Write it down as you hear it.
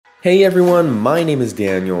Hey everyone, my name is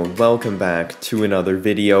Daniel and welcome back to another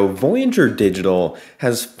video. Voyager Digital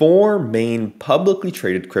has four main publicly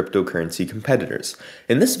traded cryptocurrency competitors.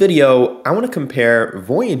 In this video, I want to compare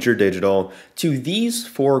Voyager Digital to these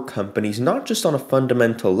four companies, not just on a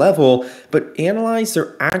fundamental level, but analyze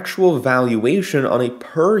their actual valuation on a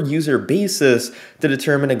per user basis to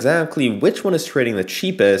determine exactly which one is trading the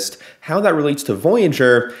cheapest, how that relates to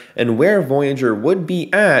Voyager, and where Voyager would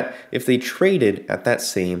be at if they traded at that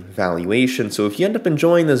same valuation. So if you end up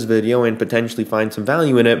enjoying this video and potentially find some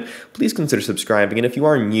value in it, please consider subscribing. And if you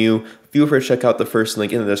are new, feel free to check out the first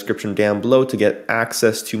link in the description down below to get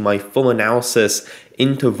access to my full analysis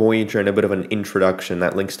into Voyager and a bit of an introduction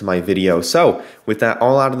that links to my video. So with that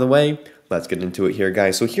all out of the way, let's get into it here,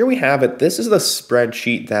 guys. So here we have it. This is the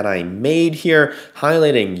spreadsheet that I made here,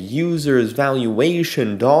 highlighting users,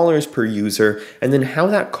 valuation, dollars per user, and then how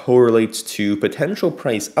that correlates to potential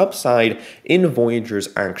price upside in Voyager's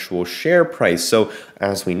actual share price. So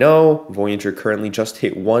as we know, Voyager currently just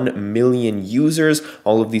hit 1 million users.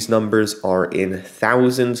 All of these numbers are in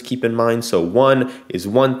thousands, keep in mind. So 1 is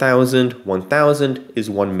 1,000, 1,000 is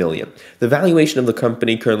 1 million. The valuation of the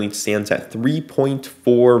company currently stands at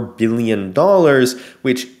 $3.4 billion,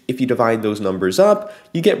 which if you divide those numbers up,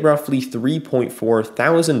 you get roughly $3.4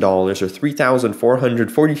 thousand or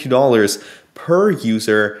 $3,442 per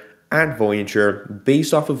user at Voyager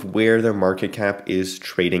based off of where their market cap is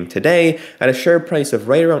trading today at a share price of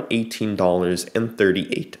right around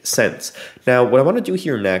 $18.38. Now, what I want to do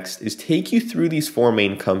here next is take you through these four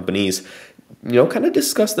main companies, kind of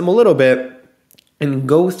discuss them a little bit and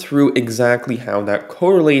go through exactly how that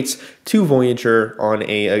correlates to Voyager on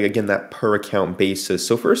again, that per account basis.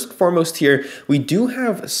 So first and foremost here, we do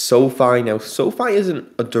have SoFi. Now, SoFi isn't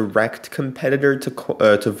a direct competitor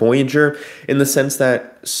to Voyager in the sense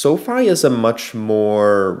that SoFi is a much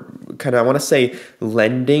more kind of, I want to say,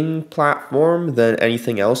 lending platform than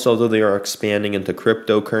anything else, although they are expanding into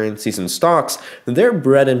cryptocurrencies and stocks. Their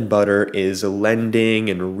bread and butter is lending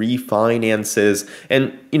and refinances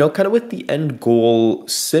and, kind of with the end goal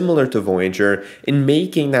similar to Voyager in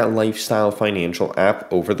making that lifestyle financial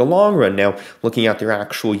app over the long run. Now, looking at their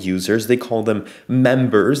actual users, they call them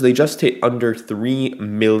members. They just hit under 3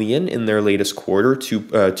 million in their latest quarter,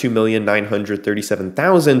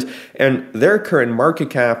 2,937,000, and their current market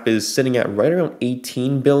cap is sitting at right around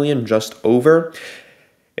 18 billion, just over.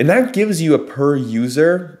 And that gives you a per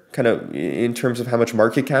user, kind of in terms of how much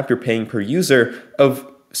market cap you're paying per user, of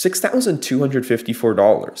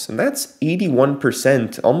 $6,254. And that's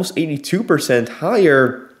 81%, almost 82%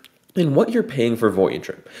 higher than what you're paying for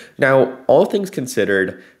Voyager. Now, all things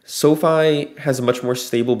considered, SoFi has a much more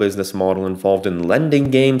stable business model involved in lending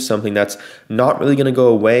games, something that's not really going to go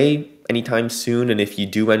away anytime soon. And if you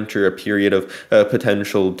do enter a period of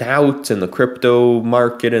potential doubt in the crypto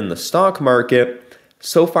market and the stock market,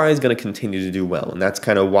 SoFi is going to continue to do well. And that's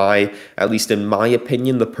kind of why, at least in my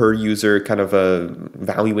opinion, the per user kind of a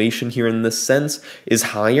valuation here in this sense is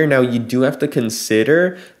higher. Now, you do have to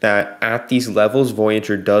consider that at these levels,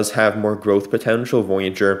 Voyager does have more growth potential.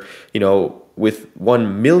 Voyager, with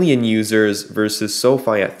 1 million users versus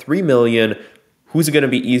SoFi at 3 million, who's it going to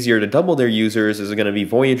be easier to double their users? Is it going to be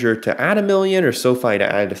Voyager to add 1 million or SoFi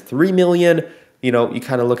to add 3 million? You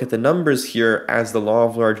kind of look at the numbers here as the law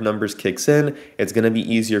of large numbers kicks in. It's going to be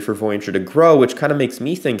easier for Voyager to grow, which kind of makes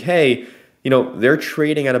me think, hey, they're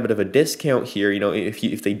trading at a bit of a discount here.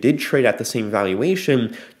 If they did trade at the same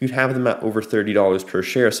valuation, you'd have them at over $30 per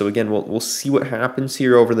share. So again, we'll see what happens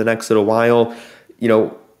here over the next little while.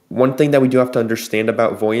 One thing that we do have to understand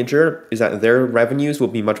about Voyager is that their revenues will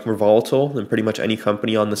be much more volatile than pretty much any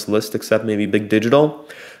company on this list except maybe Bigg Digital.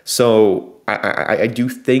 So I do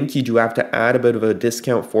think you do have to add a bit of a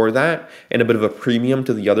discount for that and a bit of a premium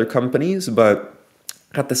to the other companies. But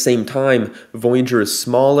at the same time, Voyager is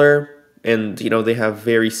smaller and, they have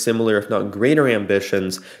very similar, if not greater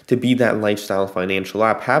ambitions to be that lifestyle financial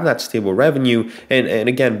app, have that stable revenue, and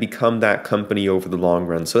again, become that company over the long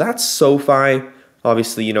run. So that's SoFi.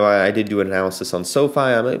 Obviously, I did do an analysis on SoFi.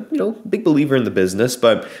 I'm a, big believer in the business,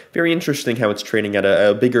 but very interesting how it's trading at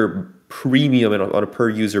a bigger premium on a per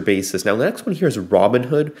user basis. Now, the next one here is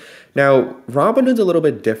Robinhood. Now, Robinhood's a little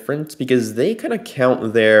bit different because they kind of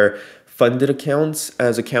count their funded accounts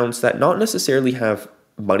as accounts that not necessarily have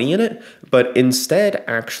money in it, but instead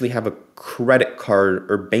actually have a credit card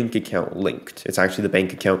or bank account linked. It's actually the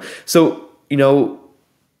bank account. So,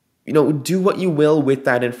 do what you will with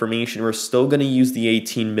that information. We're still going to use the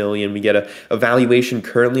 18 million. We get a valuation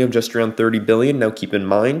currently of just around 30 billion. Now, keep in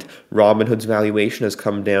mind, Robinhood's valuation has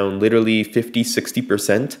come down literally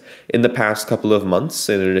 50-60% in the past couple of months.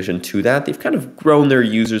 In addition to that, they've kind of grown their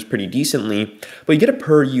users pretty decently, but you get a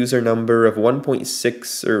per user number of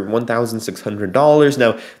 1.6 or $1,600.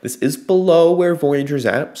 Now, this is below where Voyager's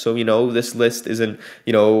at. So, this list isn't,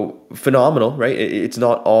 phenomenal, right? It's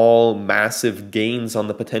not all massive gains on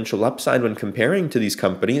the potential upside when comparing to these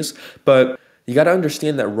companies, but you got to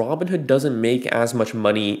understand that Robinhood doesn't make as much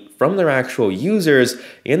money from their actual users,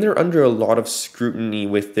 and they're under a lot of scrutiny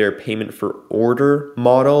with their payment for order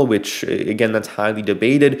model, which again, that's highly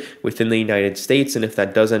debated within the United States. And if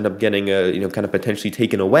that does end up getting kind of potentially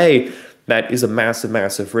taken away, that is a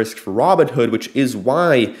massive risk for Robinhood, which is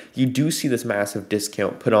why you do see this massive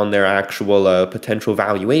discount put on their actual potential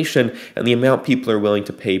valuation and the amount people are willing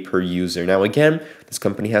to pay per user. Now, again, this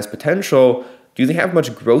company has potential. Do they have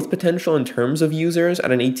much growth potential in terms of users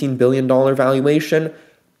at an $18 billion valuation?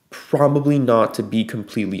 Probably not, to be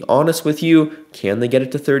completely honest with you. Can they get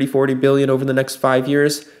it to 30-40 billion over the next 5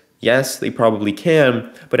 years? Yes, they probably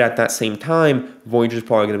can, but at that same time, Voyager's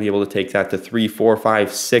probably going to be able to take that to 3, 4,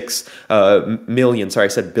 5, 6 million. Sorry, I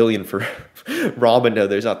said billion for Robinhood.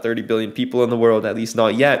 There's not 30 billion people in the world, at least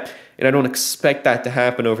not yet. And I don't expect that to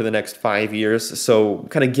happen over the next 5 years. So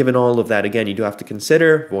kind of given all of that, again, you do have to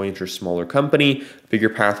consider Voyager's smaller company, bigger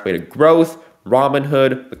pathway to growth.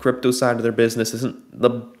 Robinhood, the crypto side of their business, isn't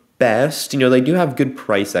the best. They do have good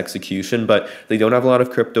price execution, but they don't have a lot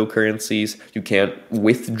of cryptocurrencies. You can't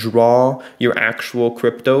withdraw your actual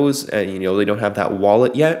cryptos, and they don't have that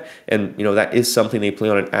wallet yet. And that is something they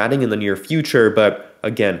plan on adding in the near future. But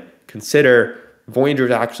again, consider Voyager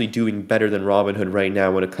is actually doing better than Robinhood right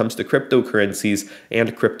now when it comes to cryptocurrencies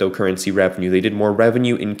and cryptocurrency revenue. They did more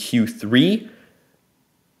revenue in Q3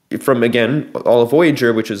 from, again, all of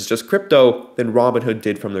Voyager, which is just crypto, than Robinhood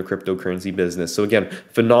did from their cryptocurrency business. So again,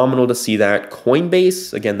 phenomenal to see that.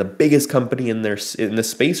 Coinbase, again, the biggest company in this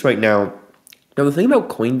space right now. Now, the thing about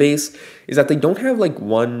Coinbase is that they don't have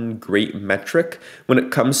one great metric when it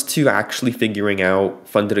comes to actually figuring out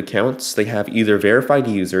funded accounts. They have either verified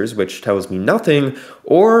users, which tells me nothing,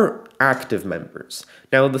 or active members.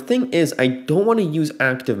 Now, the thing is, I don't want to use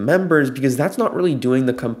active members because that's not really doing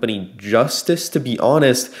the company justice, to be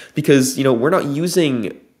honest, because, we're not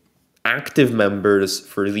using active members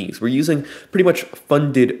for these. We're using pretty much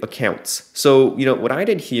funded accounts. So, what I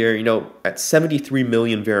did here, at 73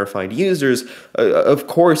 million verified users, of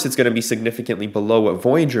course, it's going to be significantly below what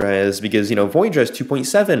Voyager has because, Voyager has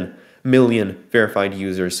 2.7 million verified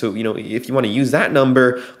users. So, if you want to use that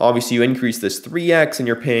number, obviously you increase this 3x and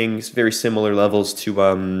you're paying very similar levels to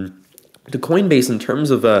Coinbase in terms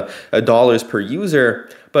of dollars per user.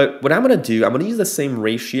 But what I'm going to do, I'm going to use the same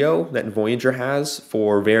ratio that Voyager has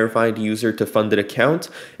for verified user to funded account.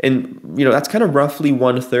 And, that's kind of roughly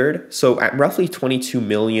 1/3. So at roughly 22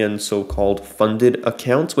 million so-called funded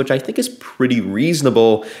accounts, which I think is pretty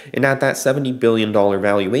reasonable. And at that $70 billion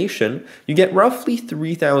valuation, you get roughly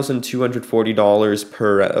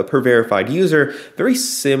 $3,240 per verified user. Very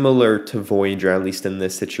similar to Voyager, at least in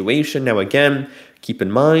this situation. Now, again, keep in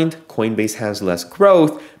mind, Coinbase has less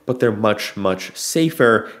growth, but they're much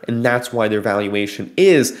safer, and that's why their valuation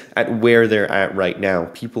is at where they're at right now.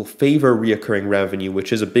 People favor reoccurring revenue,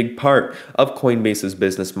 which is a big part of Coinbase's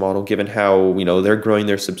business model, given how, they're growing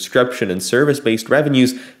their subscription and service-based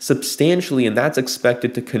revenues substantially, and that's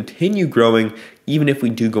expected to continue growing even if we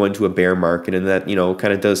do go into a bear market, and that,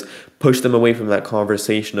 kind of does push them away from that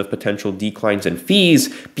conversation of potential declines in fees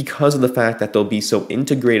because of the fact that they'll be so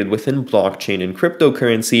integrated within blockchain and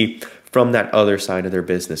cryptocurrency from that other side of their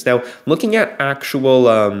business. Now, looking at actual,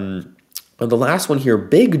 the last one here,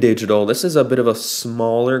 Bigg Digital, this is a bit of a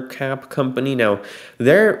smaller cap company. Now,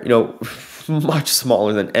 they're, much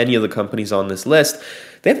smaller than any of the companies on this list.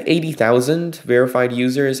 They have 80,000 verified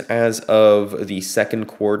users as of the second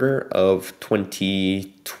quarter of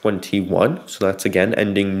 2021. So that's, again,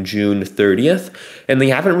 ending June 30th. And they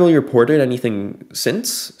haven't really reported anything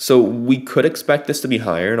since. So we could expect this to be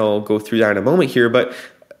higher, and I'll go through that in a moment here. But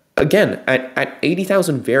again, at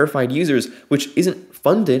 80,000 verified users, which isn't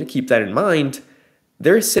funded, keep that in mind,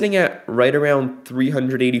 they're sitting at right around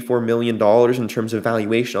 $384 million in terms of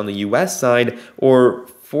valuation on the US side, or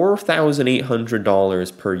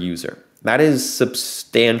 $4,800 per user. That is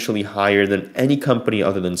substantially higher than any company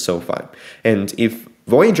other than SoFi. And if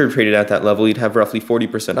Voyager traded at that level, you'd have roughly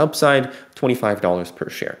 40% upside, $25 per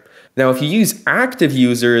share. Now, if you use active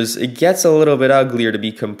users, it gets a little bit uglier, to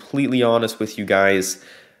be completely honest with you guys.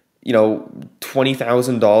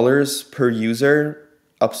 $20,000 per user.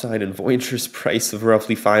 upside in Voyager's price of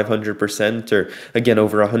roughly 500%, or again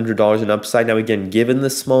over $100 in upside. Now again, given the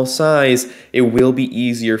small size, it will be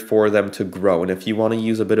easier for them to grow. And if you want to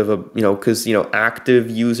use a bit of a, because active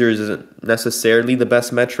users isn't necessarily the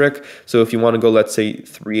best metric. So if you want to go, let's say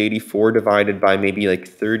 384 divided by maybe like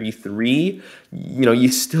 33,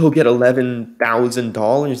 you still get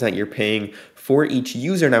 $11,000 that you're paying for each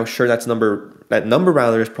user. Now sure, that number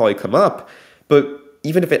rather has probably come up, but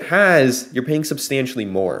even if it has, you're paying substantially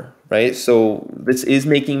more, right? So this is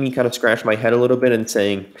making me kind of scratch my head a little bit and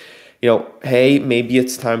saying, hey, maybe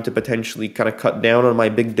it's time to potentially kind of cut down on my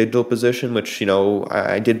Bigg Digital position, which,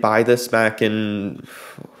 I did buy this back in,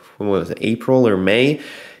 when was it, April or May.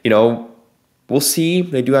 We'll see.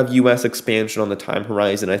 They do have US expansion on the time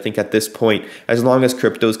horizon. I think at this point, as long as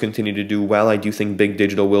cryptos continue to do well, I do think Bigg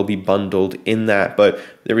Digital will be bundled in that. But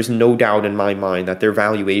there is no doubt in my mind that their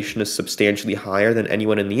valuation is substantially higher than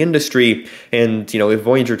anyone in the industry. And, if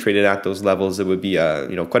Voyager traded at those levels, it would be,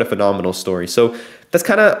 quite a phenomenal story. So that's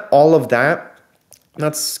kind of all of that.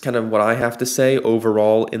 That's kind of what I have to say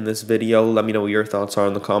overall in this video. Let me know what your thoughts are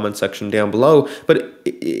in the comment section down below. But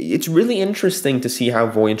it's really interesting to see how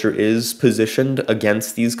Voyager is positioned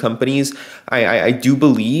against these companies. I do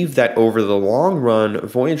believe that over the long run,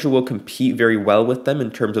 Voyager will compete very well with them in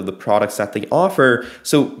terms of the products that they offer.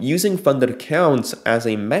 So using funded accounts as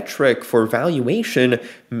a metric for valuation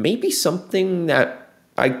may be something that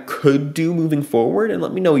I could do moving forward. And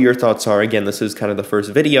let me know what your thoughts are. Again, this is kind of the first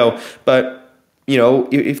video, but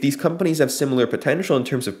if these companies have similar potential in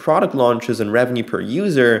terms of product launches and revenue per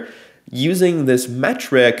user, using this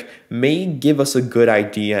metric may give us a good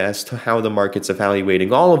idea as to how the market's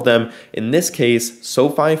evaluating all of them. In this case,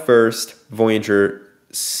 SoFi first, Voyager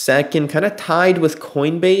second, kind of tied with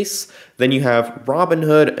Coinbase. Then you have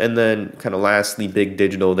Robinhood, and then kind of lastly, Bigg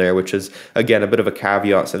Digital there, which is, again, a bit of a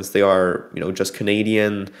caveat since they are, just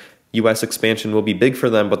Canadian. US expansion will be big for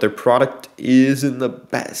them, but their product isn't the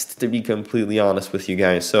best, to be completely honest with you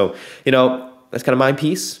guys. So, that's kind of my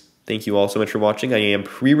piece. Thank you all so much for watching. I am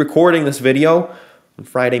pre-recording this video on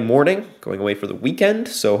Friday morning, going away for the weekend.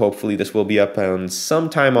 So hopefully this will be up on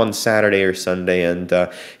sometime on Saturday or Sunday. And,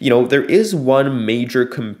 there is one major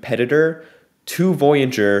competitor to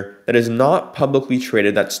Voyager that is not publicly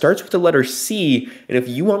traded that starts with the letter C. And if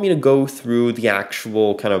you want me to go through the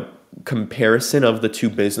actual kind of comparison of the two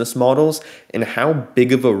business models and how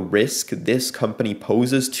big of a risk this company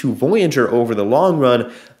poses to Voyager over the long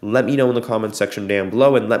run, let me know in the comment section down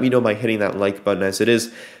below, and let me know by hitting that like button, as it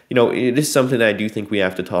is, it is something that I do think we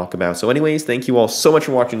have to talk about. So anyways, thank you all so much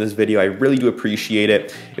for watching this video. I really do appreciate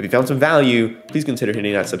it. If you found some value, please consider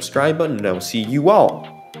hitting that subscribe button, and I will see you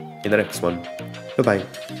all in the next one.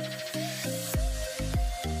 Bye-bye.